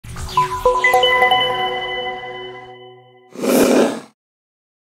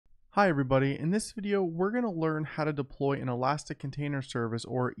Hi everybody, in this video we're going to learn how to deploy an Elastic Container Service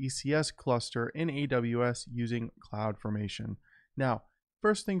or ECS cluster in AWS using CloudFormation. Now,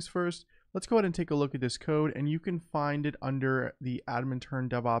 first things first, let's go ahead and take a look at this code, and you can find it under the admin turn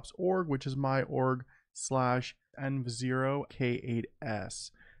DevOps org, which is my org /env0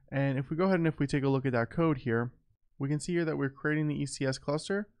 k8s. And if we go ahead and if we take a look at that code here, we can see here that we're creating the ECS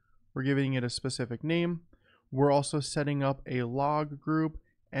cluster. We're giving it a specific name. We're also setting up a log group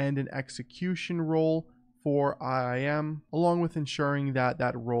and an execution role for IAM, along with ensuring that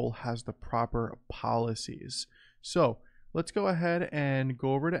that role has the proper policies. So let's go ahead and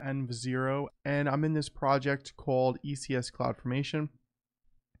go over to env0, and I'm in this project called ECS CloudFormation.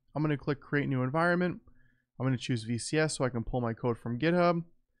 I'm going to click Create New Environment. I'm going to choose VCS so I can pull my code from GitHub. I'm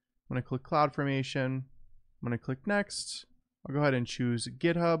going to click CloudFormation. I'm going to click Next. I'll go ahead and choose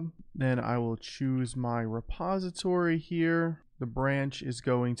GitHub. Then I will choose my repository here. The branch is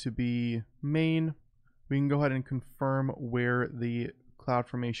going to be main. We can go ahead and confirm where the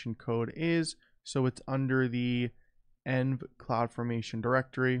CloudFormation code is. So it's under the env CloudFormation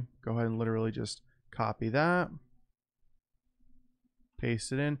directory. Go ahead and literally just copy that.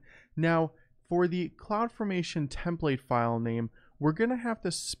 Paste it in. Now, for the CloudFormation template file name, we're going to have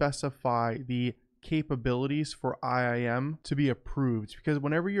to specify the capabilities for IAM to be approved, because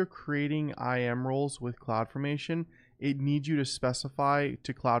whenever you're creating IAM roles with CloudFormation, it needs you to specify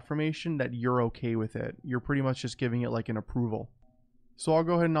to CloudFormation that you're okay with it. You're pretty much just giving it like an approval. So I'll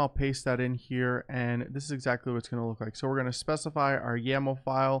go ahead and I'll paste that in here, and this is exactly what it's going to look like. So we're going to specify our YAML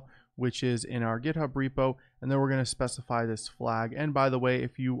file, which is in our GitHub repo, and then we're going to specify this flag. And by the way,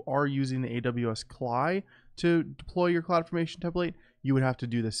 if you are using the AWS CLI to deploy your CloudFormation template, you would have to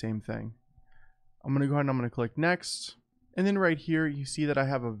do the same thing. I'm going to go ahead and I'm going to click Next. And then right here, you see that I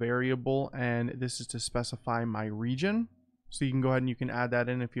have a variable, and this is to specify my region. So you can go ahead and you can add that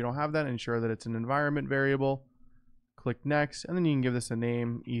in if you don't have that. Ensure that it's an environment variable. Click Next, and then you can give this a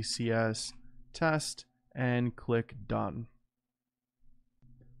name, ECS test, and click Done.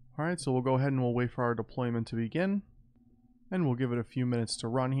 All right, so we'll go ahead and we'll wait for our deployment to begin, and we'll give it a few minutes to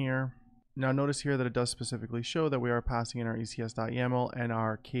run here. Now notice here that it does specifically show that we are passing in our ECS.yaml and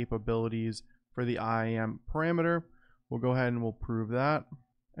our capabilities for the IAM parameter. We'll go ahead and we'll prove that.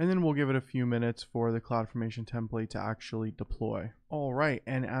 And then we'll give it a few minutes for the CloudFormation template to actually deploy. All right,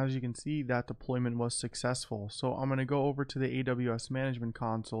 and as you can see, that deployment was successful. So I'm going to go over to the AWS Management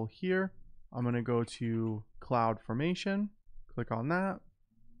Console here. I'm going to go to CloudFormation, click on that.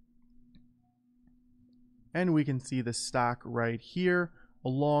 And we can see the stack right here,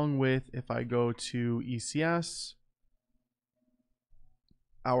 along with, if I go to ECS,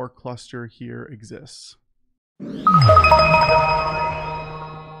 our cluster here exists.